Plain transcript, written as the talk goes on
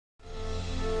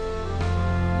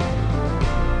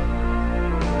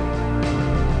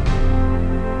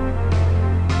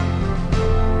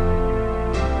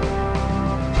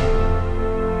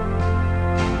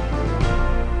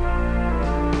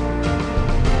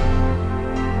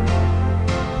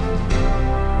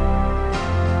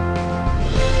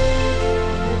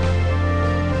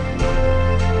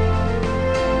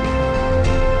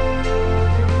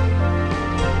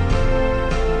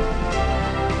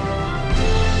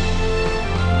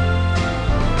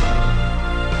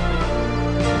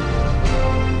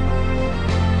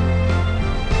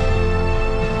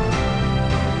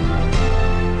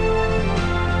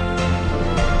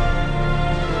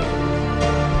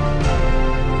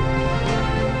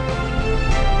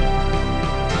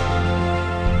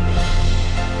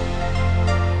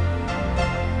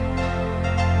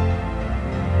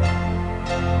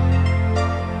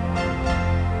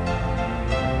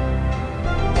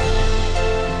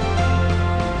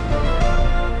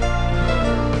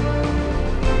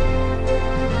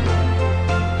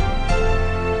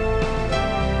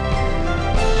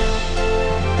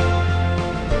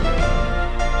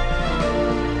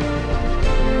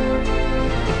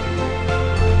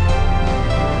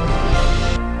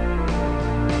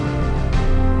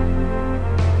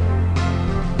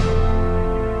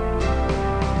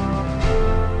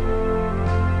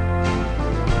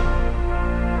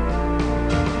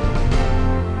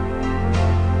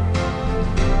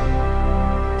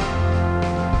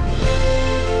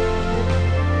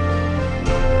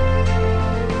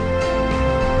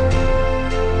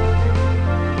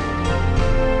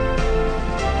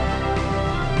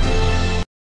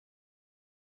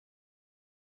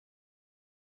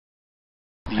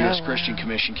U.S. Christian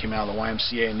Commission came out of the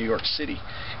YMCA in New York City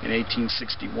in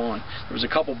 1861. There was a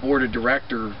couple board of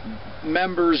director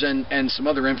members and some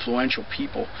other influential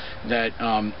people that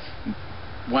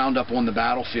wound up on the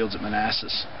battlefields at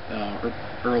Manassas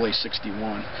early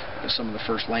 '61, some of the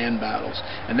first land battles,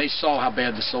 and they saw how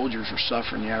bad the soldiers were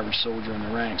suffering, the average soldier in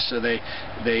the ranks. So they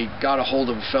got a hold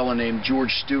of a fellow named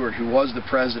George Stewart, who was the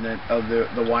president of the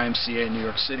YMCA in New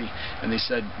York City, and they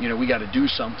said, you know, we got to do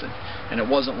something. And it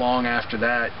wasn't long after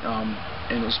that,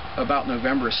 and it was about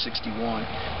November of '61,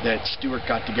 that Stewart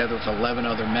got together with 11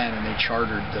 other men and they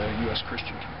chartered the U.S.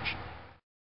 Christian Commission.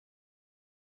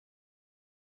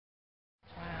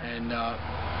 And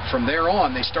from there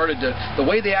on, they started to, the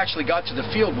way they actually got to the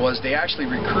field was they actually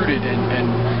recruited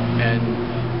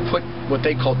and put what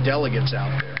they called delegates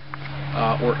out there,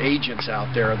 or agents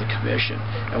out there of the commission.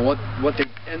 And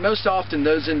and most often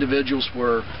those individuals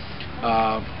were,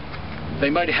 they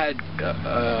might have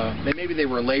had, maybe they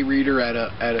were a lay reader at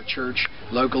a church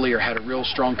locally, or had a real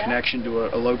strong connection to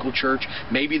a local church.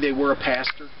 Maybe they were a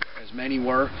pastor, as many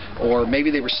were, or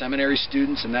maybe they were seminary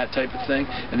students and that type of thing,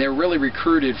 and they were really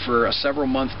recruited for a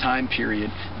several-month time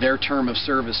period, their term of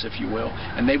service, if you will,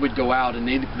 and they would go out and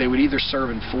they would either serve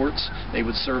in forts, they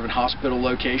would serve in hospital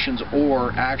locations,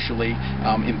 or actually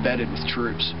embedded with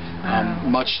troops,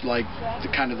 much like the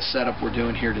kind of the setup we're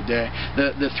doing here today.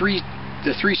 The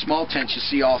three small tents you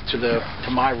see off to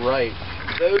my right,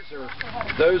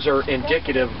 those are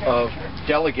indicative of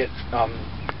delegate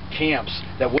camps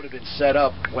that would have been set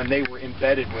up when they were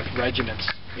embedded with regiments,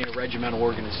 regimental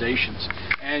organizations.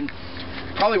 And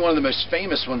probably one of the most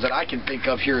famous ones that I can think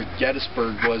of here at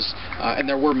Gettysburg was, and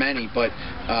there were many, but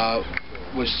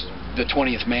was the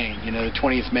 20th Maine. You know, the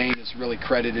 20th Maine is really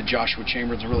credited, Joshua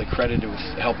Chamberlain's really credited with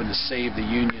helping to save the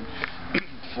Union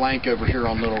flank over here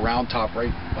on Little Round Top,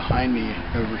 right behind me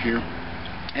over here.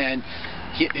 And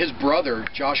his brother,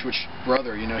 Joshua's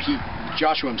brother,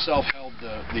 Joshua himself held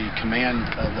the command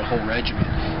of the whole regiment,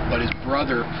 but his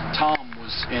brother Tom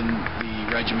was in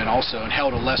the regiment also and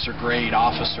held a lesser grade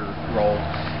officer role.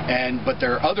 But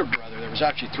their other brother, there was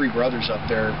actually 3 brothers up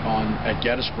there at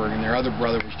Gettysburg, and their other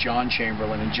brother was John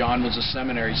Chamberlain, and John was a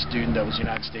seminary student that was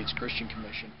United States Christian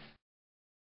Commission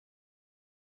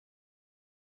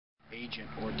agent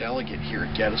or delegate here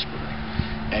at Gettysburg,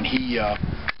 and he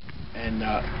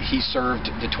served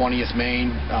the 20th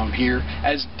Maine here,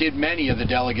 as did many of the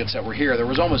delegates that were here. There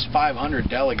was almost 500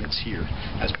 delegates here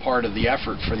as part of the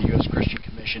effort for the U.S. Christian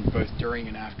Commission, both during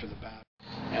and after the battle.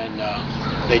 And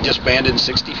they disbanded in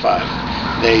 '65.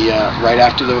 They right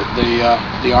after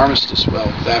the armistice, well,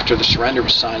 after the surrender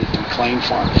was signed at the McLean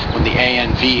Farm, when the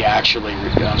ANV actually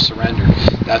surrendered,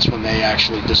 that's when they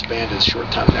actually disbanded a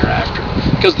short time thereafter,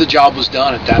 because the job was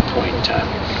done at that point in time.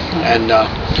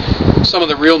 And some of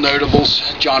the real notables,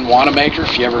 John Wanamaker,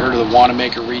 if you ever heard of the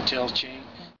Wanamaker retail chain.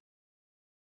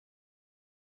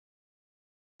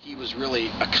 He was really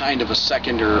a kind of a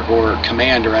second or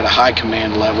commander at a high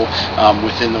command level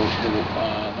within the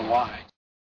Y.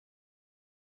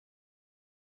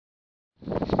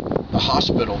 The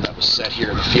hospital that was set here,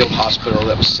 the field hospital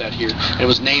that was set here, and it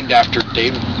was named after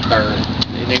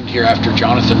named here after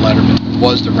Jonathan Letterman, who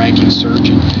was the ranking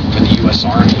surgeon for the U.S.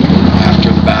 Army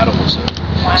after the battle was over.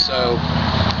 Wow. So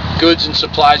goods and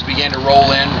supplies began to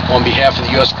roll in on behalf of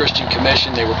the U.S. Christian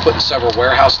Commission. They were put in several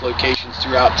warehouse locations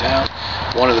throughout town.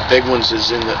 One of the big ones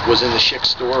was in the Schick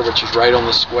store, which is right on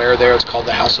the square there. It's called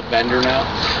the House of Bender now.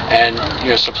 And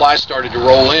supplies started to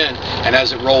roll in, and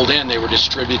as it rolled in, they were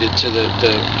distributed to the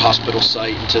hospital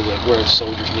site and to where the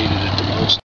soldiers needed it the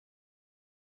most.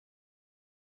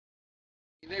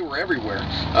 They were everywhere.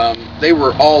 They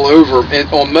were all over,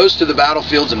 on most of the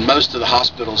battlefields and most of the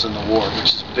hospitals in the war,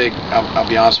 which is big. I'll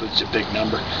be honest with you, it's a big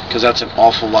number, because that's an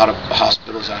awful lot of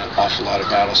hospitals and an awful lot of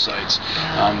battle sites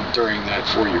during that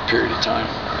 4-year period of time.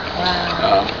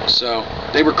 Wow. So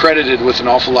they were credited with an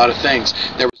awful lot of things.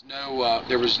 There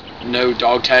was no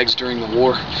dog tags during the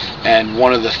war, and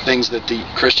one of the things that the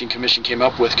Christian Commission came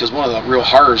up with, because one of the real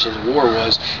horrors of the war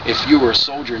was if you were a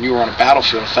soldier and you were on a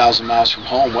battlefield 1,000 miles from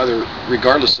home,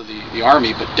 regardless of the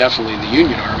Army, but definitely the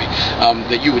Union Army,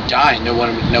 that you would die and no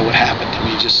one would know what happened. I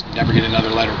mean, you just never get another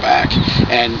letter back.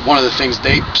 And one of the things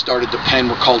they started to pen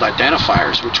were called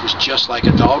identifiers, which was just like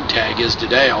a dog tag is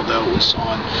today, although it was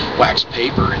on wax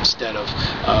paper instead of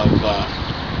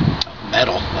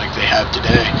metal like they have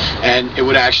today, and it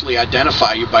would actually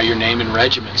identify you by your name and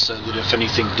regiment, so that if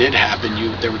anything did happen,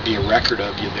 there would be a record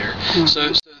of you there. Mm-hmm.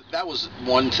 So That was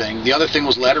one thing. The other thing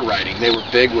was letter writing. They were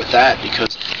big with that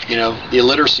because, you know, the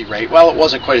illiteracy rate, well, it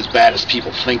wasn't quite as bad as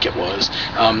people think it was.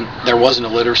 There wasn't a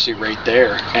literacy rate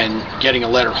there, and getting a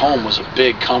letter home was a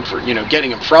big comfort. You know,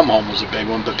 getting them from home was a big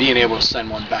one, but being able to send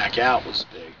one back out was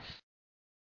big.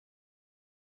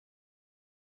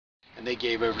 And they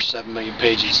gave over 7 million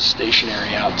pages of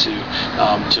stationery out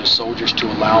to soldiers to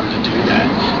allow them to do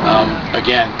that.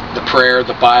 Again, the prayer,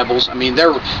 the Bibles. I mean,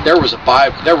 there were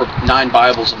 9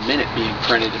 Bibles a minute being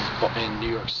printed in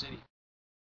New York City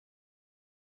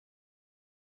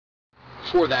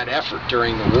for that effort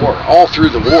during the war, all through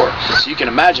the war. So you can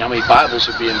imagine how many Bibles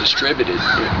are being distributed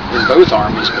in both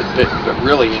armies, but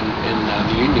really in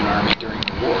the Union Army during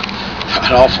the war.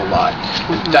 An awful lot.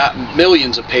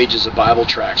 Millions of pages of Bible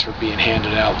tracts were being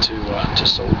handed out to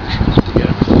soldiers to get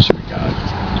them closer to God.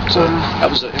 So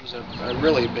it was a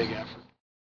really big effort.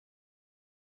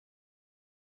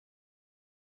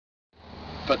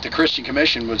 But the Christian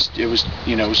Commission was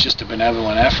just a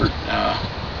benevolent effort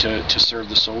to serve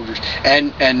the soldiers.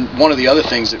 And one of the other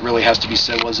things that really has to be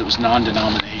said was it was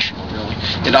non-denominational. Really,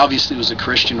 it obviously was a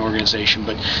Christian organization,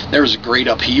 but there was a great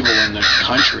upheaval in the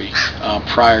country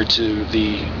prior to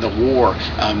the war.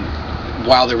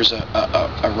 While there was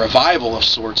a revival of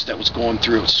sorts that was going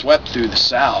through, it swept through the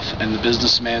South, and the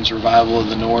businessman's revival of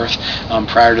the North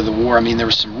prior to the war. I mean, there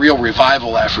was some real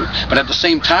revival effort, but at the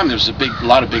same time, there was a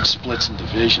lot of big splits and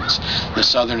divisions. The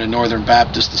Southern and Northern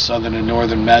Baptists, the Southern and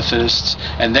Northern Methodists,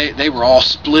 and they were all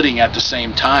splitting at the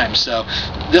same time. So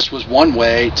this was one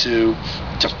way to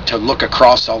look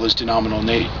across all those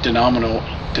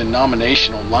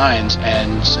denominational lines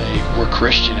and say we're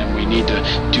Christian and we need to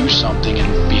do something in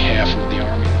behalf of the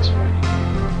Army.